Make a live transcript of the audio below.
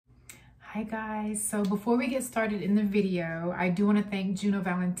Hi guys, so before we get started in the video, I do want to thank Juno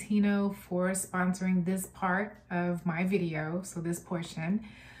Valentino for sponsoring this part of my video, so this portion.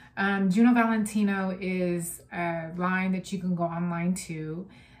 Juno Valentino is a line that you can go online to.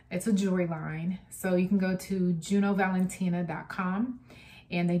 It's a jewelry line, so you can go to junovalentina.com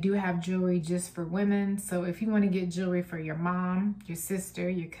and they do have jewelry just for women. So if you want to get jewelry for your mom, your sister,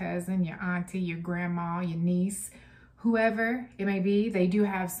 your cousin, your auntie, your grandma, your niece, whoever it may be, they do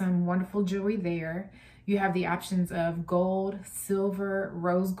have some wonderful jewelry there. You have the options of gold, silver,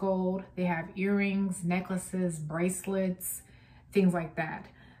 rose gold. They have earrings, necklaces, bracelets, things like that.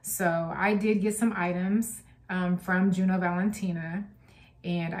 So I did get some items from Juno Valentina,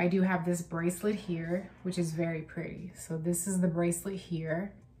 and I do have this bracelet here, which is very pretty. So this is the bracelet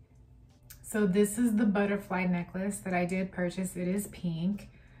here. So this is the butterfly necklace that I did purchase. It is pink.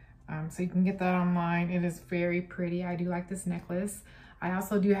 So you can get that online. It is very pretty. I do like this necklace. I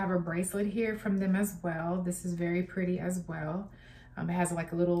also do have a bracelet here from them as well. This is very pretty as well. It has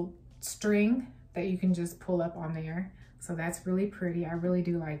like a little string that you can just pull up on there. So that's really pretty. I really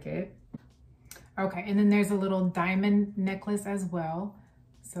do like it. Okay, and then there's a little diamond necklace as well.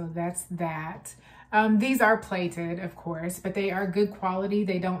 So that's that. These are plated, of course, but they are good quality.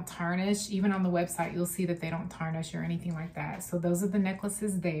 They don't tarnish. Even on the website, you'll see that they don't tarnish or anything like that. So those are the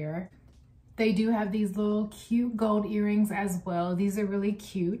necklaces there. They do have these little cute gold earrings as well. These are really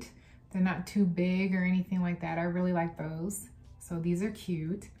cute. They're not too big or anything like that. I really like those. So these are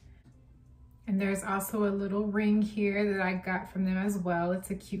cute. And there's also a little ring here that I got from them as well.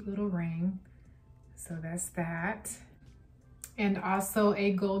 It's a cute little ring. So that's that. And also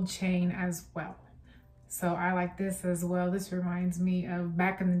a gold chain as well. So I like this as well. This reminds me of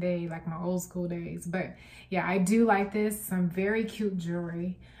back in the day, like my old school days. But yeah, I do like this. Some very cute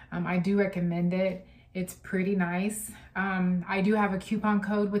jewelry. I do recommend it. It's pretty nice. I do have a coupon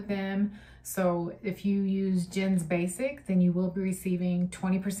code with them. So if you use jennsbasicc, then you will be receiving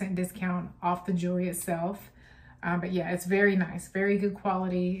 20% discount off the jewelry itself. But yeah, it's very nice, very good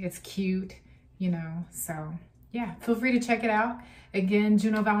quality. It's cute, you know, so yeah, feel free to check it out. Again,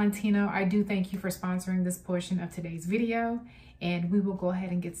 Juno Valentino, I do thank you for sponsoring this portion of today's video, and we will go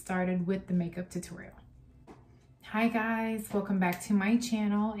ahead and get started with the makeup tutorial. Hi guys, welcome back to my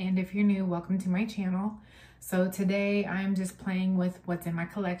channel, and if you're new, welcome to my channel. So today I'm just playing with what's in my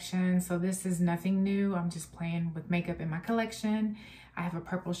collection. So this is nothing new. I'm just playing with makeup in my collection. I have a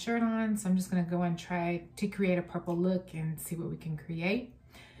purple shirt on, so I'm just gonna go and try to create a purple look and see what we can create.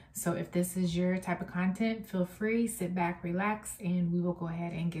 So if this is your type of content, feel free, sit back, relax, and we will go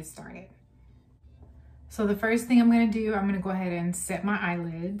ahead and get started. So the first thing I'm gonna do, I'm gonna go ahead and set my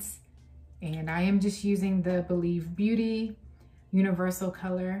eyelids. And I am just using the Believe Beauty Universal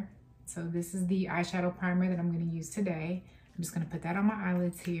Color. So this is the eyeshadow primer that I'm gonna use today. I'm just gonna put that on my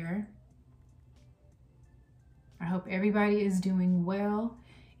eyelids here. I hope everybody is doing well.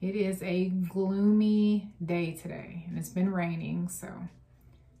 It is a gloomy day today, and it's been raining, so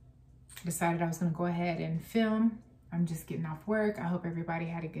decided I was gonna go ahead and film. I'm just getting off work. I hope everybody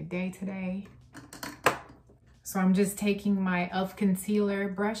had a good day today. So I'm just taking my e.l.f. concealer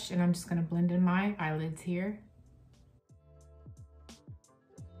brush and I'm just gonna blend in my eyelids here.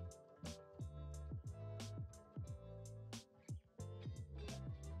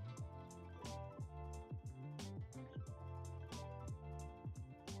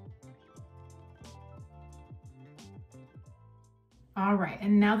 All right,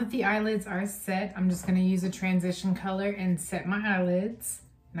 and now that the eyelids are set, I'm just gonna use a transition color and set my eyelids.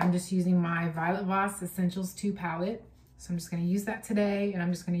 And I'm just using my Violet Voss Essentials 2 palette. So I'm just gonna use that today, and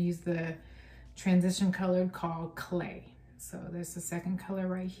I'm just gonna use the transition color called Clay. So there's the second color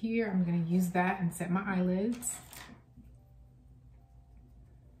right here. I'm gonna use that and set my eyelids.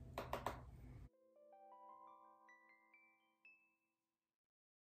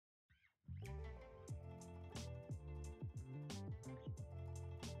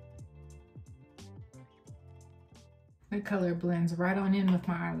 The color blends right on in with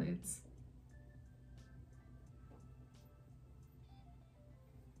my eyelids.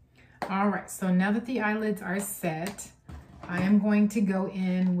 All right, so now that the eyelids are set, I am going to go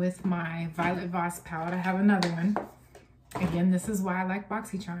in with my Violet Voss palette. I have another one. Again, this is why I like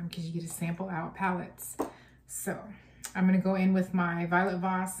BoxyCharm, because you get to sample out palettes. So I'm gonna go in with my Violet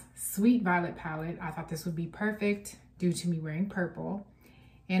Voss Sweet Violet palette. I thought this would be perfect due to me wearing purple.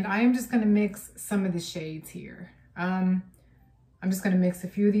 And I am just gonna mix some of the shades here. I'm just gonna mix a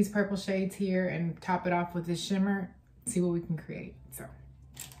few of these purple shades here and top it off with this shimmer, see what we can create. So,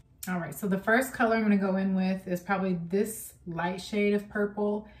 all right, so the first color I'm gonna go in with is probably this light shade of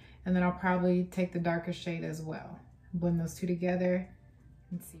purple, and then I'll probably take the darker shade as well. Blend those two together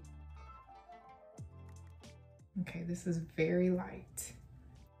and see. Okay, this is very light.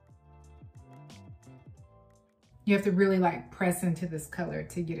 You have to really like press into this color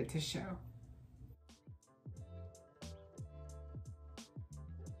to get it to show.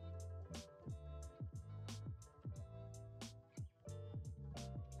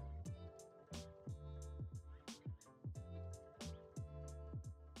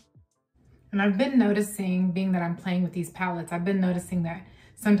 And I've been noticing, being that I'm playing with these palettes, I've been noticing that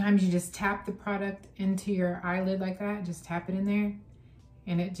sometimes you just tap the product into your eyelid like that, just tap it in there,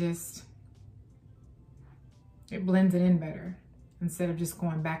 and it blends it in better instead of just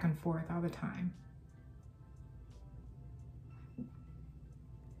going back and forth all the time.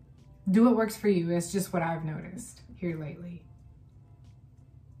 Do what works for you. It's just what I've noticed here lately.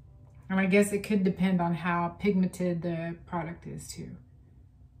 And I guess it could depend on how pigmented the product is too.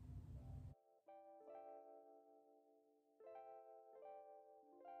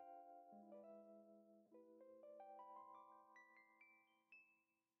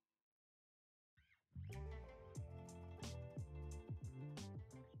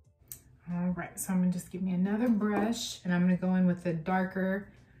 All right, so I'm gonna just give me another brush and I'm gonna go in with the darker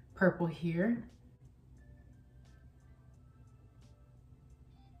purple here.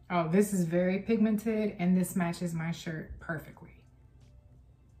 Oh, this is very pigmented and this matches my shirt perfectly.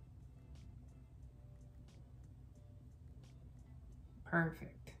 Perfect.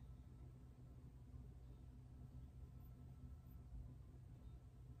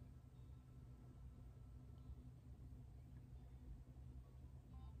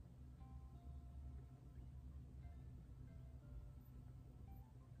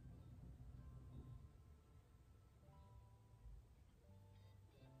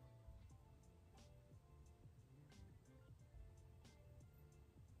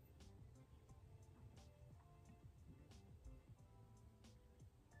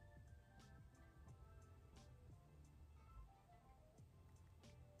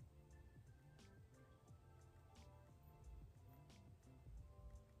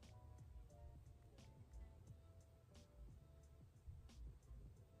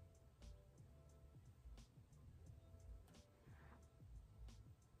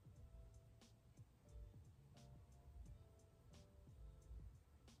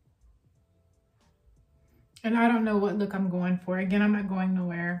 And I don't know what look I'm going for. Again, I'm not going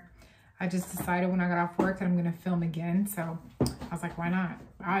nowhere. I just decided when I got off work that I'm gonna film again. So I was like, why not?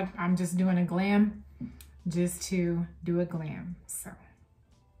 I'm just doing a glam just to do a glam, so.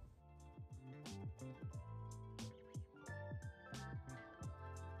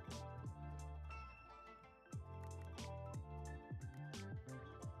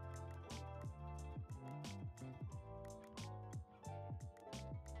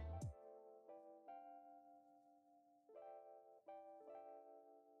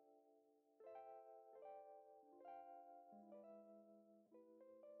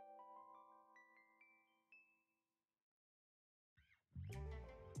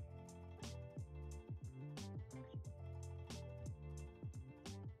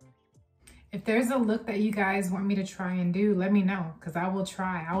 If there's a look that you guys want me to try and do, let me know, because I will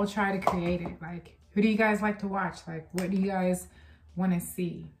try. I will try to create it. Like, who do you guys like to watch? Like, what do you guys want to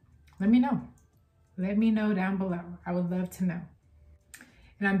see? Let me know. Let me know down below. I would love to know.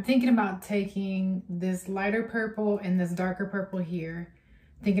 And I'm thinking about taking this lighter purple and this darker purple here,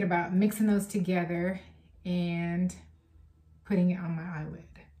 thinking about mixing those together and putting it on my eyelid.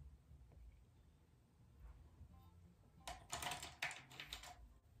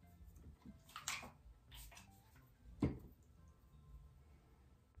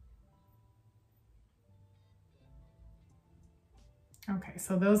 Okay,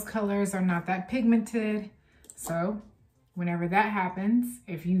 so those colors are not that pigmented. So whenever that happens,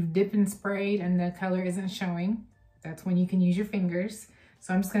 if you've dipped and sprayed and the color isn't showing, that's when you can use your fingers.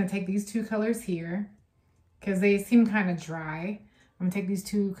 So I'm just gonna take these two colors here because they seem kind of dry. I'm gonna take these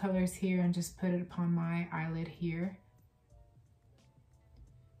two colors here and just put it upon my eyelid here.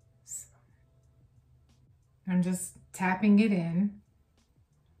 So I'm just tapping it in.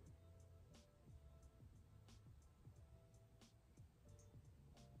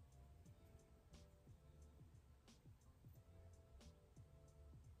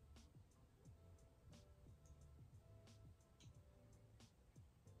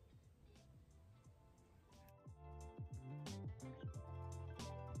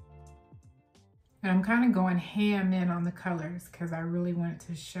 And I'm kind of going ham in on the colors because I really want it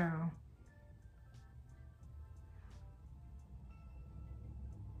to show.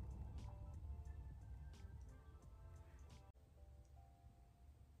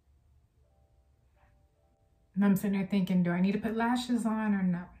 And I'm sitting there thinking, do I need to put lashes on or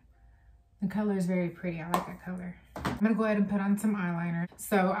no? The color is very pretty. I like that color. I'm gonna go ahead and put on some eyeliner.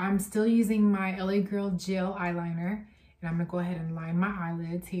 So I'm still using my LA Girl Gel eyeliner, and I'm gonna go ahead and line my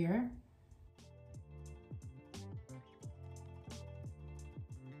eyelids here.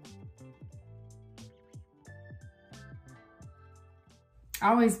 I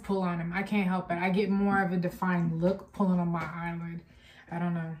always pull on them. I can't help it. I get more of a defined look pulling on my eyelid. I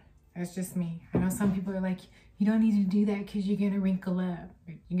don't know. That's just me. I know some people are like, you don't need to do that because you're going to wrinkle up.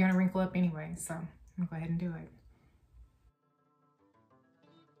 But you're going to wrinkle up anyway. So I'm going to go ahead and do it.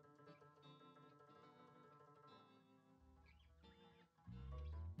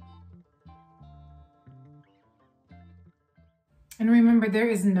 And remember, there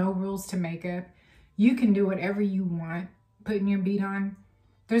is no rules to makeup. You can do whatever you want putting your bead on.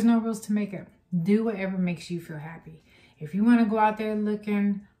 There's no rules to makeup. Do whatever makes you feel happy. If you want to go out there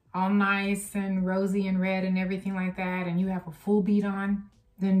looking all nice and rosy and red and everything like that, and you have a full bead on,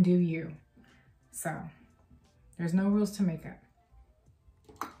 then do you. So there's no rules to makeup.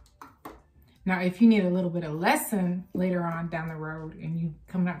 Now, if you need a little bit of lesson later on down the road and you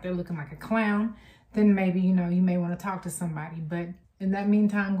coming out there looking like a clown, then maybe, you know, you may want to talk to somebody. But in that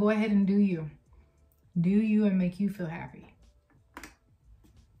meantime, go ahead and do you. Do you and make you feel happy.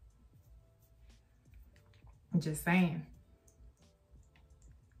 Just saying.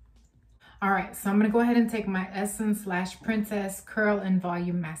 All right, so I'm gonna go ahead and take my Essence Lash Princess Curl and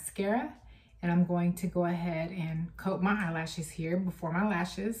Volume Mascara, and I'm going to go ahead and coat my eyelashes here before my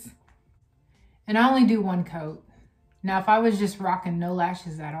lashes. And I only do one coat. Now, if I was just rocking no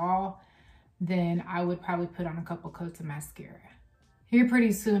lashes at all, then I would probably put on a couple coats of mascara. Here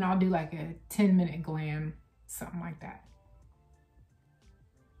pretty soon, I'll do like a 10-minute glam, something like that.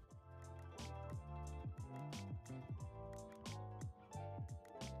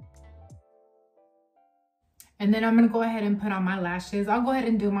 And then I'm gonna go ahead and put on my lashes. I'll go ahead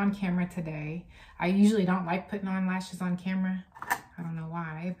and do them on camera today. I usually don't like putting on lashes on camera. I don't know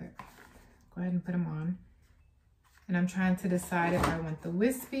why, but go ahead and put them on. And I'm trying to decide if I want the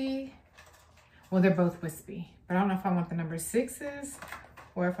wispy. Well, they're both wispy, but I don't know if I want the number 6s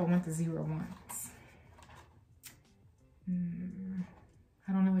or if I want the 01s.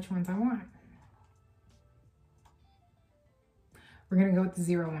 I don't know which ones I want. We're gonna go with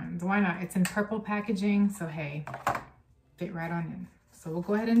the 01s. Why not? It's in purple packaging, so hey, fit right on in. So we'll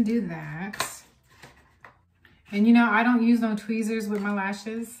go ahead and do that. And you know, I don't use no tweezers with my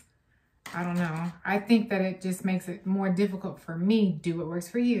lashes. I don't know. I think that it just makes it more difficult for me. Do what works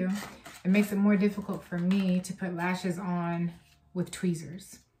for you. It makes it more difficult for me to put lashes on with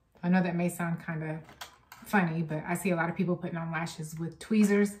tweezers. I know that may sound kind of funny, but I see a lot of people putting on lashes with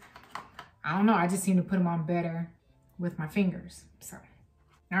tweezers. I don't know. I just seem to put them on better with my fingers. So,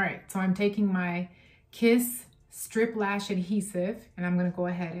 all right. So I'm taking my Kiss Strip Lash Adhesive, and I'm going to go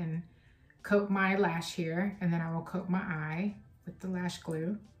ahead and coat my lash here, and then I will coat my eye with the lash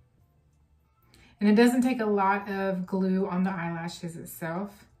glue. And it doesn't take a lot of glue on the eyelashes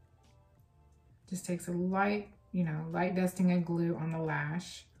itself. Just takes a light, you know, light dusting of glue on the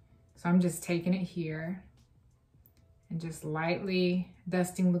lash. So I'm just taking it here and just lightly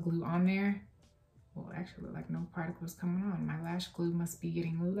dusting the glue on there. Well, actually look like no particles coming on. My lash glue must be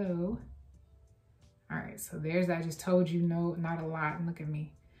getting low. All right, so there's, I just told you, no, not a lot. And look at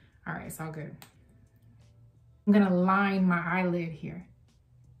me. All right, it's all good. I'm gonna line my eyelid here.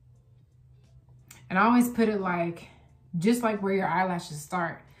 And I always put it like, just like where your eyelashes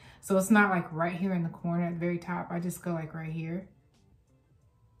start. So it's not like right here in the corner at the very top. I just go like right here.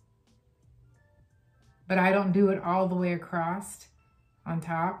 But I don't do it all the way across on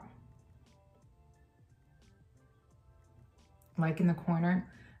top. Like in the corner,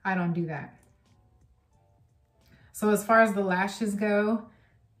 I don't do that. So as far as the lashes go,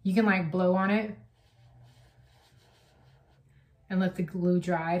 you can like blow on it and let the glue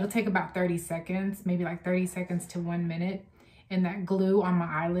dry. It'll take about 30 seconds, maybe like 30 seconds to 1 minute. And that glue on my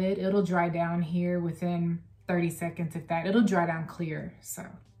eyelid, it'll dry down here within 30 seconds, if that. It'll dry down clear, so.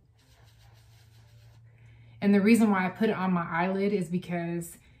 And the reason why I put it on my eyelid is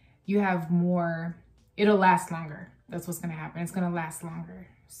because you have more, it'll last longer. That's what's gonna happen. It's gonna last longer,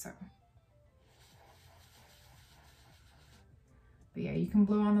 so. But yeah, you can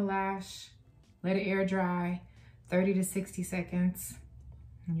blow on the lash, let it air dry, 30 to 60 seconds,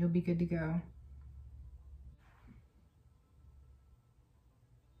 and you'll be good to go.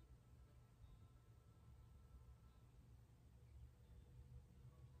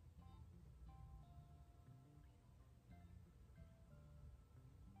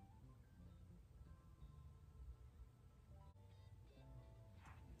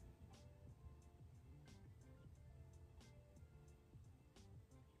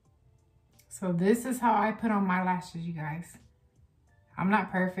 So this is how I put on my lashes, you guys. I'm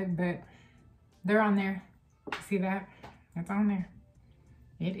not perfect, but they're on there. See that? It's on there.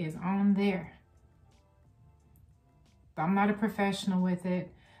 It is on there. I'm not a professional with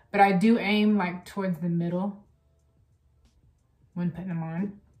it, but I do aim like towards the middle when putting them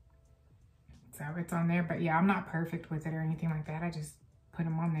on. So it's on there, but yeah, I'm not perfect with it or anything like that. I just put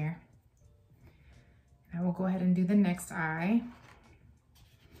them on there. I will go ahead and do the next eye.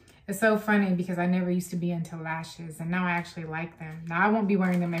 It's so funny because I never used to be into lashes and now I actually like them. Now I won't be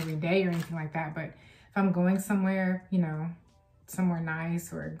wearing them every day or anything like that, but if I'm going somewhere, you know, somewhere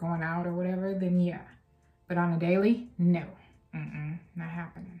nice or going out or whatever, then yeah. But on a daily, no, not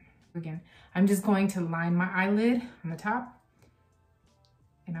happening. Again, I'm just going to line my eyelid on the top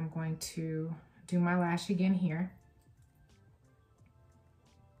and I'm going to do my lash again here.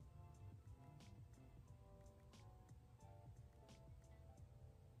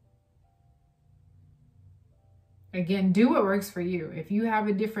 Again, do what works for you. If you have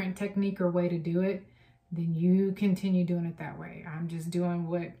a different technique or way to do it, then you continue doing it that way. I'm just doing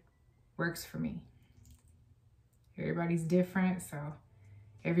what works for me. Everybody's different, so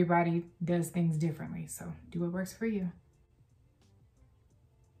everybody does things differently. So do what works for you.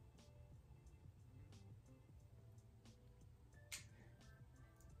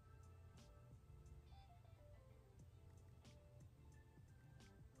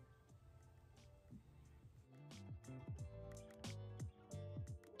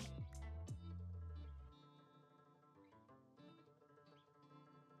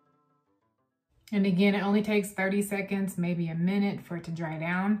 And again, it only takes 30 seconds, maybe a minute for it to dry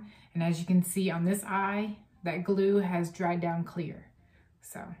down. And as you can see on this eye, that glue has dried down clear.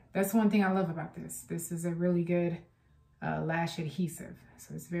 So that's one thing I love about this. This is a really good lash adhesive.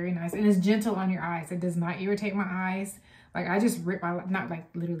 So it's very nice and it's gentle on your eyes. It does not irritate my eyes. Like I just not like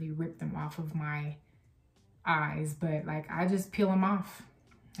literally rip them off of my eyes, but like I just peel them off.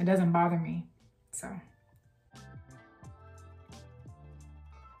 It doesn't bother me, so.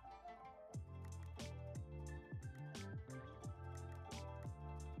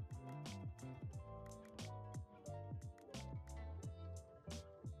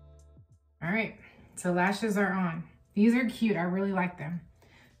 All right, so lashes are on. These are cute, I really like them.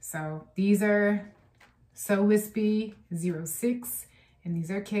 So these are So Wispy 06, and these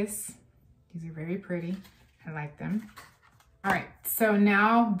are Kiss. These are very pretty, I like them. All right, so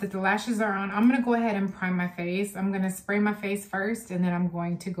now that the lashes are on, I'm gonna go ahead and prime my face. I'm gonna spray my face first, and then I'm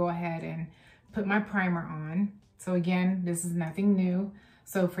going to go ahead and put my primer on. So again, this is nothing new.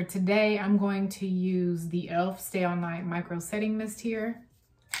 So for today, I'm going to use the e.l.f. Stay All Night Micro Setting Mist here.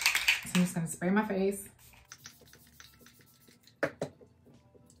 So I'm just gonna spray my face.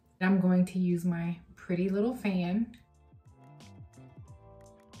 I'm going to use my pretty little fan.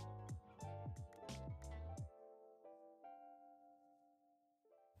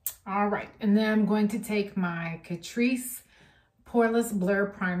 All right, and then I'm going to take my Catrice Poreless Blur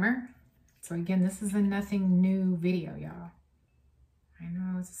Primer. So again, this is a nothing new video, y'all. I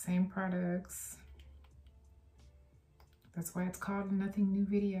know it's the same products. That's why it's called a nothing new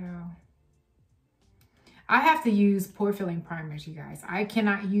video. I have to use pore filling primers, you guys. I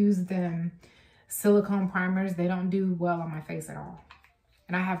cannot use them silicone primers. They don't do well on my face at all.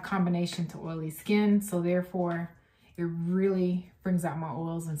 And I have combination to oily skin, so therefore it really brings out my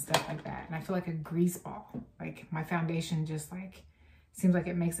oils and stuff like that. And I feel like a grease ball. Like my foundation just like, seems like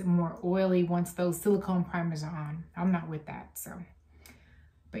it makes it more oily once those silicone primers are on. I'm not with that, so.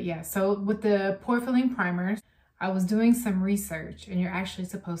 But yeah, so with the pore filling primers, I was doing some research and you're actually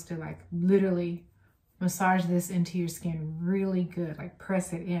supposed to like literally massage this into your skin really good, like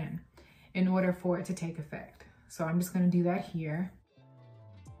press it in order for it to take effect. So I'm just gonna do that here.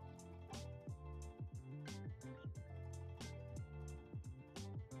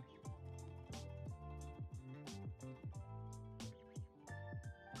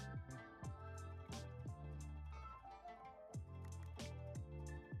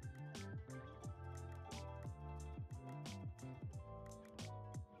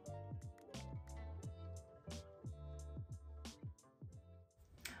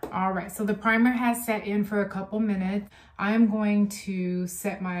 All right, so the primer has set in for a couple minutes. I'm going to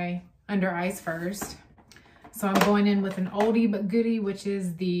set my under eyes first. So I'm going in with an oldie but goodie, which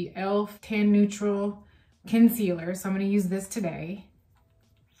is the e.l.f. Tan Neutral Concealer. So I'm gonna use this today.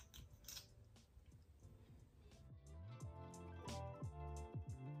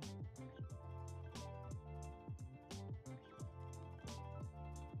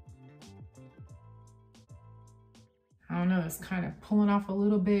 I don't know, it's kind of pulling off a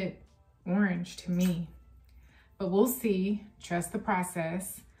little bit orange to me, but we'll see. Trust the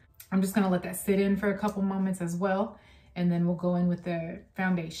process. I'm just gonna let that sit in for a couple moments as well. And then we'll go in with the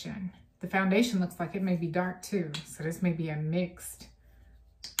foundation. The foundation looks like it may be dark too. So this may be a mixed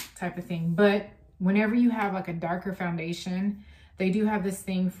type of thing. But whenever you have like a darker foundation, they do have this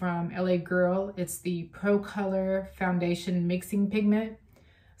thing from LA Girl. It's the Pro Color Foundation Mixing Pigment.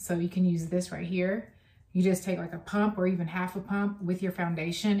 So you can use this right here. You just take like a pump or even half a pump with your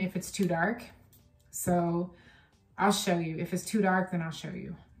foundation if it's too dark. So I'll show you. If it's too dark, then I'll show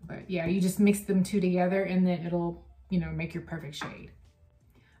you. But yeah, you just mix them two together and then it'll, you know, make your perfect shade.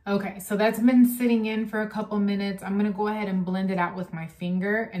 Okay, so that's been sitting in for a couple minutes. I'm gonna go ahead and blend it out with my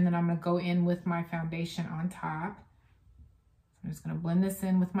finger, and then I'm gonna go in with my foundation on top. I'm just gonna blend this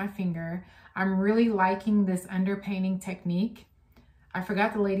in with my finger. I'm really liking this underpainting technique. I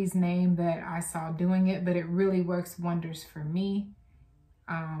forgot the lady's name that I saw doing it, but it really works wonders for me.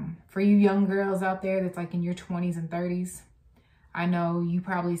 For you young girls out there that's like in your 20s and 30s, I know you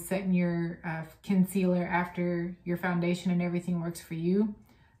probably setting your concealer after your foundation and everything works for you.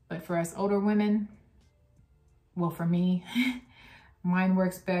 But for us older women, well, for me, mine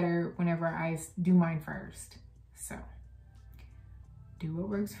works better whenever I do mine first. So do what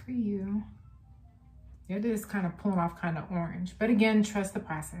works for you. It is kind of pulling off kind of orange, but again, trust the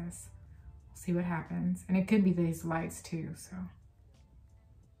process. See what happens. And it could be these lights too, so.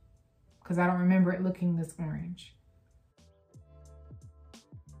 Because I don't remember it looking this orange.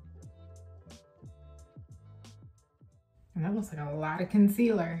 And that looks like a lot of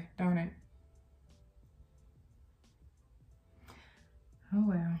concealer, don't it? Oh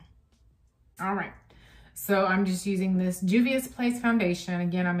well. All right. So I'm just using this Juvia's Place foundation.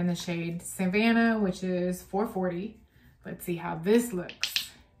 Again, I'm in the shade Savannah, which is 440. Let's see how this looks.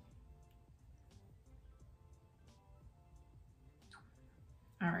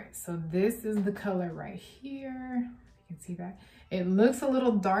 All right, so this is the color right here. You can see that. It looks a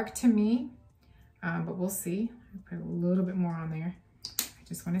little dark to me, but we'll see. I'll put a little bit more on there. I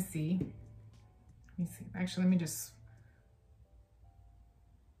just want to see. Let me see. Actually, let me just.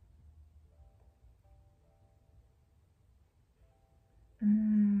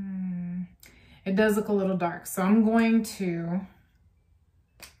 It does look a little dark, so I'm going to,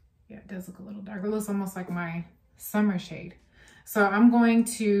 yeah, it does look a little dark. It looks almost like my summer shade. So I'm going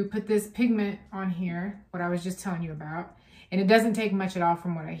to put this pigment on here, what I was just telling you about. And it doesn't take much at all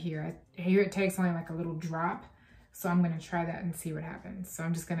from what I hear. I hear it takes only like a little drop. So I'm gonna try that and see what happens. So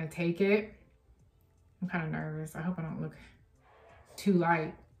I'm just gonna take it. I'm kind of nervous. I hope I don't look too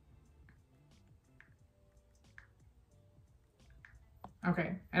light.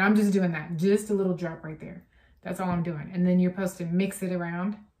 Okay, and I'm just doing that, just a little drop right there. That's all I'm doing. And then you're supposed to mix it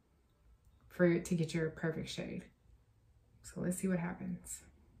around for it to get your perfect shade. So let's see what happens.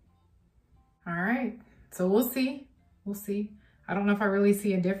 All right, so we'll see. We'll see. I don't know if I really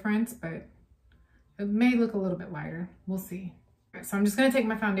see a difference, but it may look a little bit lighter. We'll see. All right, so I'm just gonna take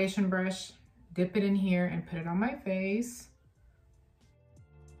my foundation brush, dip it in here and put it on my face.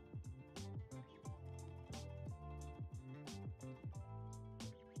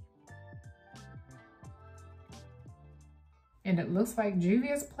 And it looks like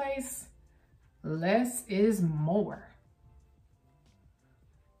Juvia's Place, less is more.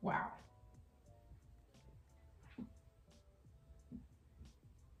 Wow.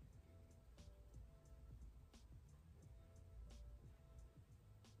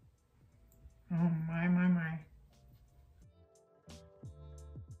 Oh my, my, my.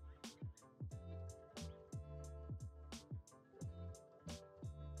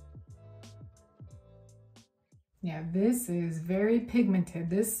 Yeah, this is very pigmented.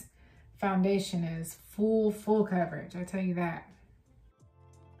 This foundation is full coverage, I tell you that.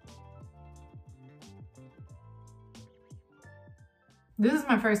 This is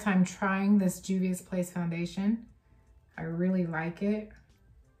my first time trying this Juvia's Place foundation. I really like it.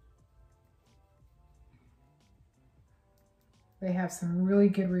 They have some really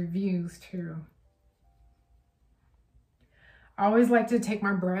good reviews too. I always like to take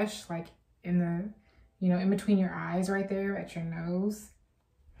my brush like in the, you know, in between your eyes right there at your nose,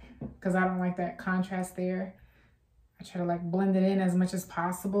 because I don't like that contrast there. I try to like blend it in as much as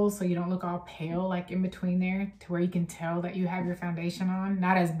possible so you don't look all pale like in between there, to where you can tell that you have your foundation on.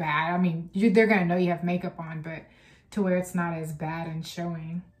 Not as bad. I mean, they're gonna know you have makeup on, but to where it's not as bad and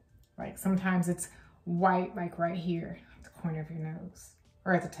showing. Like sometimes it's white like right here at the corner of your nose,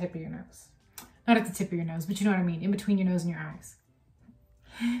 or at the tip of your nose. Not at the tip of your nose, but you know what I mean, in between your nose and your eyes.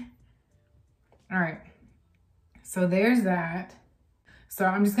 All right, so there's that. So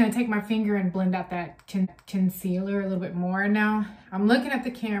I'm just gonna take my finger and blend out that concealer a little bit more. Now, I'm looking at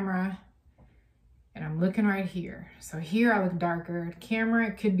the camera and I'm looking right here. So here I look darker. Camera,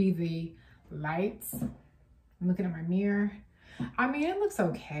 it could be the lights. I'm looking at my mirror. I mean, it looks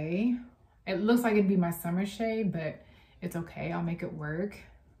okay. It looks like it'd be my summer shade, but it's okay. I'll make it work.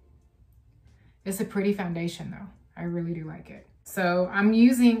 It's a pretty foundation though. I really do like it. So I'm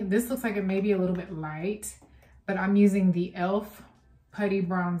using, this looks like it may be a little bit light, but I'm using the e.l.f. Putty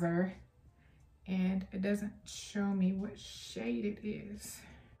Bronzer, and it doesn't show me what shade it is.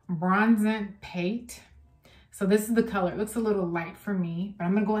 Bronzant Pate. So this is the color. It looks a little light for me, but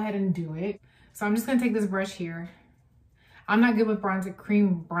I'm gonna go ahead and do it. So I'm just gonna take this brush here. I'm not good with bronzer,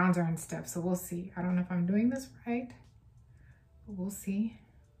 cream bronzer and stuff, so we'll see. I don't know if I'm doing this right, but we'll see.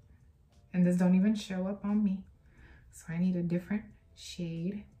 And this don't even show up on me. So I need a different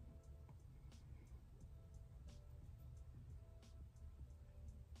shade.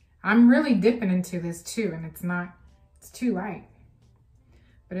 I'm really dipping into this too, and it's too light,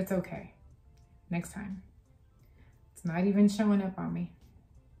 but it's okay. Next time. It's not even showing up on me.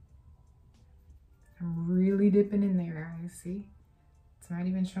 I'm really dipping in there, guys, see? It's not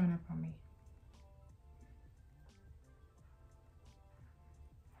even showing up on me.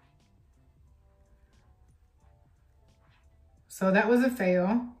 So that was a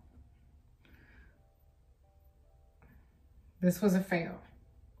fail. This was a fail.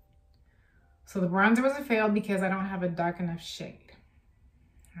 So the bronzer was a fail because I don't have a dark enough shade.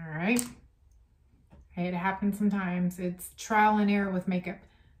 All right. It happens sometimes. It's trial and error with makeup.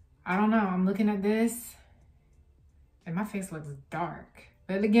 I don't know. I'm looking at this and my face looks dark.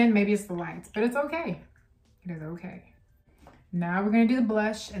 But again, maybe it's the lights, but it's okay. It is okay. Now we're going to do the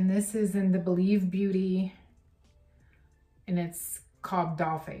blush, and this is in the Believe Beauty, and it's called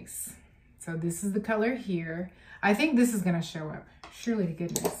Dollface. So this is the color here. I think this is going to show up. Surely to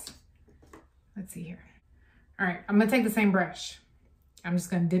goodness. Let's see here. All right, I'm going to take the same brush. I'm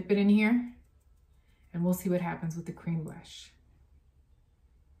just going to dip it in here, and we'll see what happens with the cream blush.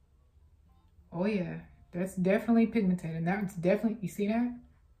 Oh yeah, that's definitely pigmented, and that's definitely, you see that?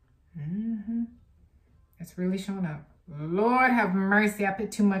 Mm-hmm. It's really showing up. Lord have mercy, I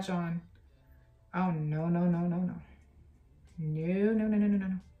put too much on. Oh, no, no, no, no, no. No, no, no, no, no, no,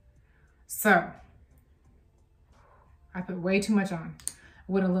 no. So, I put way too much on.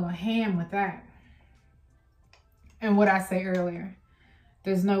 With a little ham with that. And what I said earlier,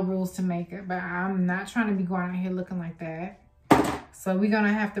 there's no rules to makeup, but I'm not trying to be going out here looking like that. So we're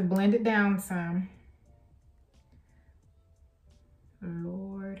gonna have to blend it down some.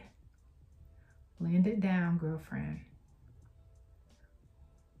 Lord, blend it down, girlfriend.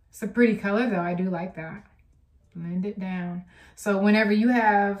 It's a pretty color though, I do like that. Blend it down. So whenever you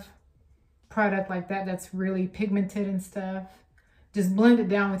have product like that that's really pigmented and stuff, just blend it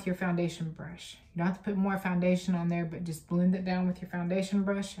down with your foundation brush. You don't have to put more foundation on there, but just blend it down with your foundation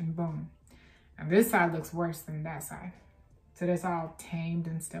brush and boom. And this side looks worse than that side. So that's all tamed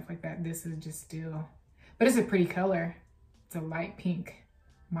and stuff like that. This is just still, but it's a pretty color. It's a light pink,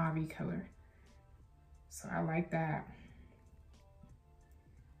 mauve color. So I like that.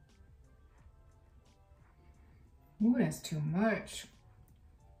 Ooh, that's too much.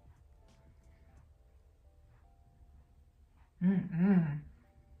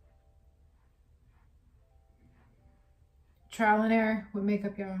 Trial and error with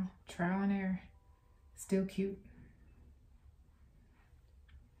makeup, y'all. Trial and error. Still cute.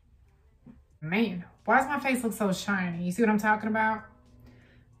 Man, why does my face look so shiny? You see what I'm talking about?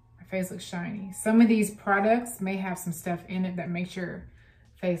 My face looks shiny. Some of these products may have some stuff in it that makes your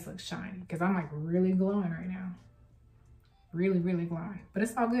face look shiny, because I'm like really glowing right now. Really, really glowing, but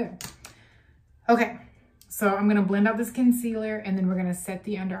it's all good. Okay, so I'm gonna blend out this concealer, and then we're gonna set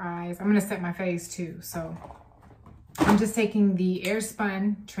the under eyes. I'm gonna set my face too. So I'm just taking the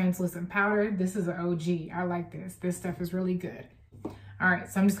Airspun translucent powder. This is an OG, I like this. This stuff is really good. All right,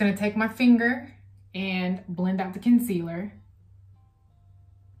 so I'm just gonna take my finger and blend out the concealer.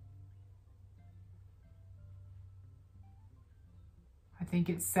 I think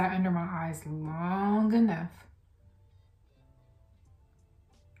it sat under my eyes long enough.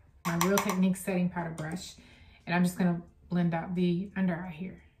 My Real Technique setting powder brush, and I'm just gonna blend out the under eye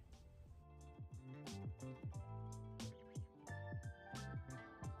here.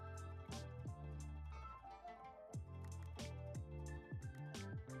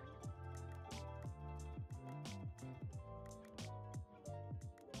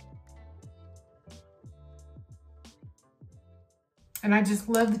 And I just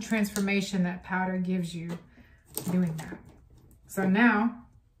love the transformation that powder gives you doing that. So now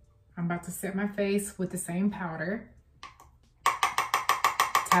I'm about to set my face with the same powder,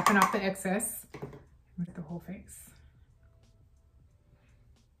 tapping off the excess with the whole face.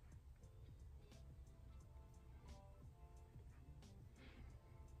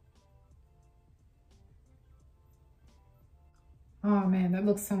 Oh man, that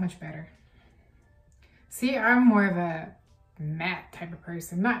looks so much better. See, I'm more of a matte type of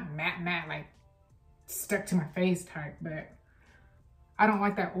person. Not matte, like stuck to my face type, but I don't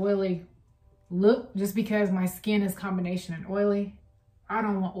like that oily look just because my skin is combination and oily. I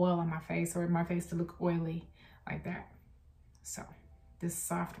don't want oil on my face or my face to look oily like that. So this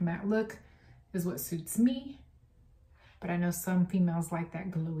soft matte look is what suits me, but I know some females like that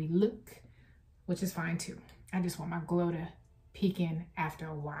glowy look, which is fine too. I just want my glow to peek in after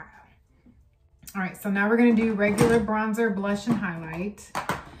a while. All right, so now we're gonna do regular bronzer, blush, and highlight.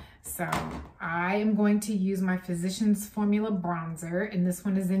 So I am going to use my Physicians Formula bronzer, and this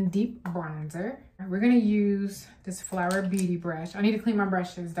one is in deep bronzer. We're gonna use this Flower Beauty brush. I need to clean my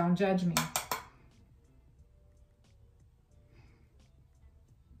brushes, don't judge me.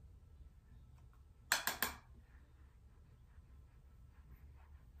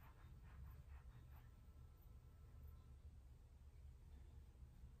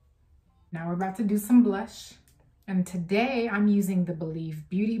 Now we're about to do some blush. And today I'm using the Believe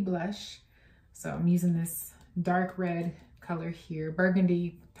Beauty blush. So I'm using this dark red color here,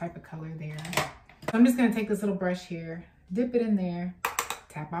 burgundy type of color there. So I'm just gonna take this little brush here, dip it in there,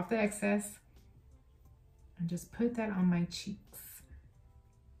 tap off the excess, and just put that on my cheeks.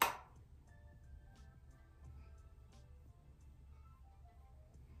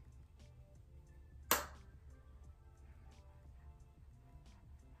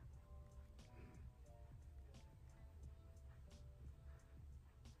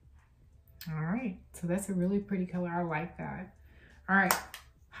 All right, so that's a really pretty color. I like that. All right,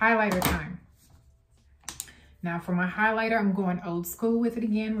 highlighter time. Now for my highlighter, I'm going old school with it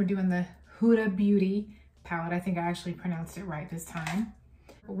again. We're doing the Huda Beauty palette. I think I actually pronounced it right this time.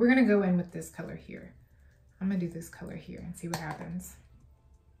 But we're gonna go in with this color here. I'm gonna do this color here and see what happens.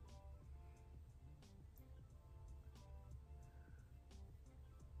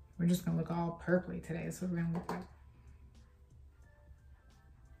 We're just gonna look all purpley today. That's what we're gonna look like.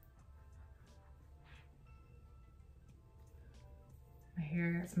 My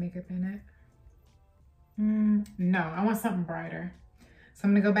hair has makeup in it. No, I want something brighter. So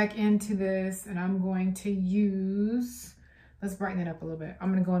I'm gonna go back into this and I'm going to use, let's brighten it up a little bit.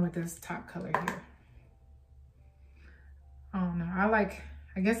 I'm gonna go in with this top color here. Oh no,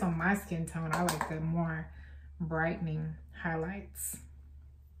 I guess on my skin tone, I like the more brightening highlights.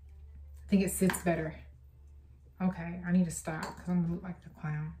 I think it sits better. Okay, I need to stop because I'm gonna look like the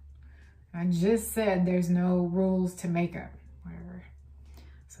clown. I just said there's no rules to makeup, whatever.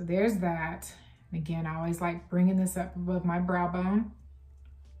 So there's that. And again, I always like bringing this up above my brow bone.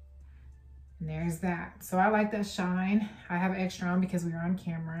 And there's that. So I like that shine. I have extra on because we were on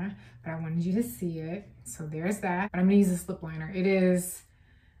camera, but I wanted you to see it. So there's that. But I'm gonna use this lip liner. It is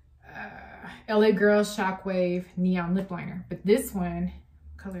LA Girl Shockwave Neon Lip Liner. But this one,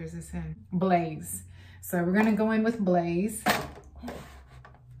 what color is this in? Blaze. So we're gonna go in with Blaze.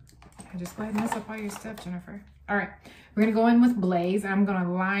 Just go ahead and mess up all your stuff, Jennifer. All right, we're gonna go in with Blaze. I'm gonna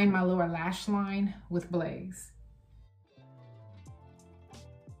line my lower lash line with Blaze.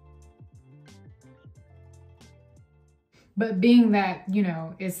 But being that, you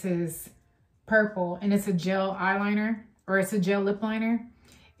know, it says purple and it's a gel eyeliner or it's a gel lip liner,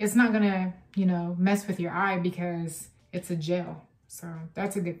 it's not gonna, you know, mess with your eye because it's a gel. So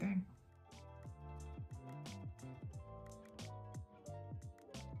that's a good thing.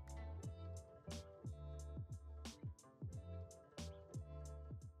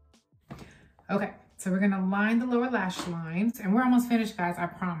 Okay, so we're gonna line the lower lash lines and we're almost finished, guys. I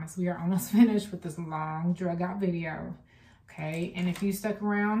promise we are almost finished with this long drug out video. Okay, and if you stuck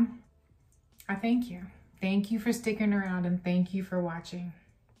around, I thank you. Thank you for sticking around and thank you for watching.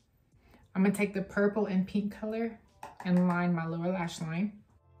 I'm gonna take the purple and pink color and line my lower lash line.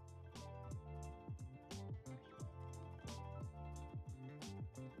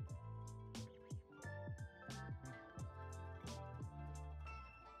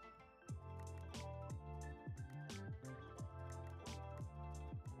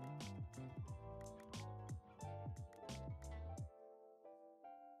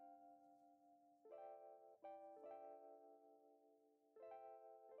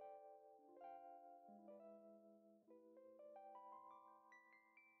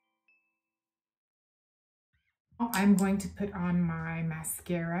 I'm going to put on my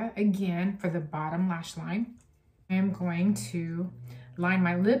mascara again for the bottom lash line. I'm going to line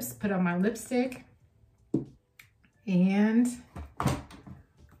my lips, put on my lipstick, and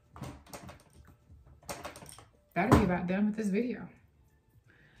that'll be about done with this video.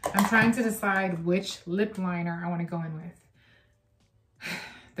 I'm trying to decide which lip liner I want to go in with.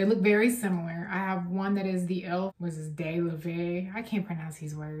 They look very similar. I have one that is the e.l.f. was this De Leve. I can't pronounce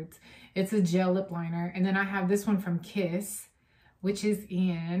these words. It's a gel lip liner. And then I have this one from Kiss, which is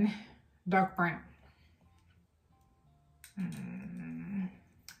in dark brown.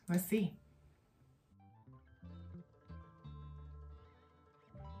 Let's see.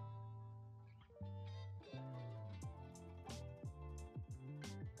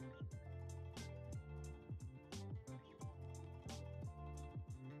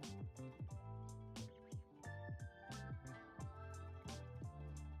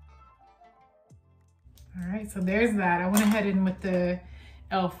 All right, so there's that. I went ahead and with the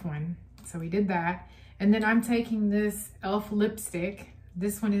e.l.f. one. So we did that. And then I'm taking this e.l.f. lipstick.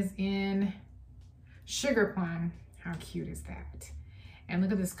 This one is in Sugar Plum. How cute is that? And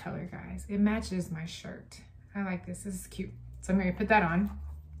look at this color, guys. It matches my shirt. I like this. This is cute. So I'm going to put that on.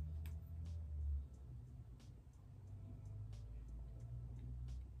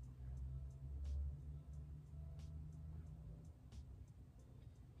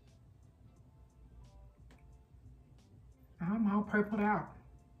 I'm all purpled out.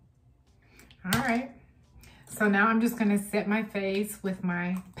 All right. So now I'm just gonna set my face with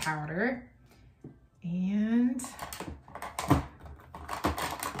my powder and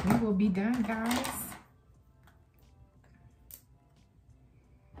we will be done, guys.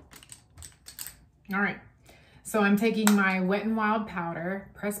 All right. So I'm taking my Wet n Wild powder,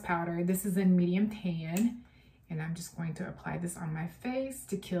 pressed powder. This is in medium tan. And I'm just going to apply this on my face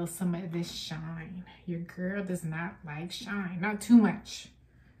to kill some of this shine. Your girl does not like shine, not too much.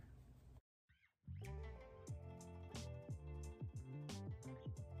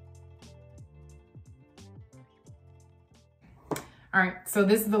 All right, so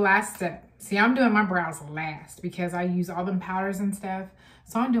this is the last step. See, I'm doing my brows last because I use all them powders and stuff.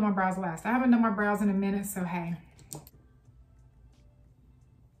 So I'm doing my brows last. I haven't done my brows in a minute, so hey.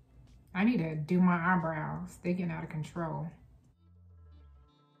 I need to do my eyebrows. They're getting out of control.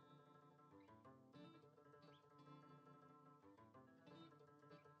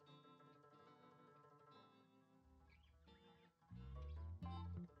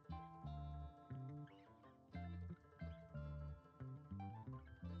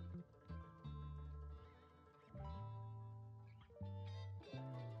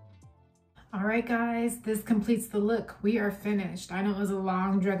 All right, guys, this completes the look. We are finished. I know it was a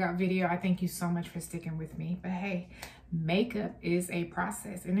long, drag out video. I thank you so much for sticking with me. But hey, makeup is a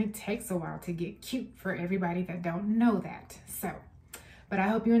process and it takes a while to get cute for everybody that don't know that. So, but I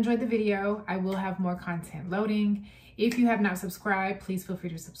hope you enjoyed the video. I will have more content loading. If you have not subscribed, please feel free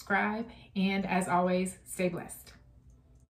to subscribe. And as always, stay blessed.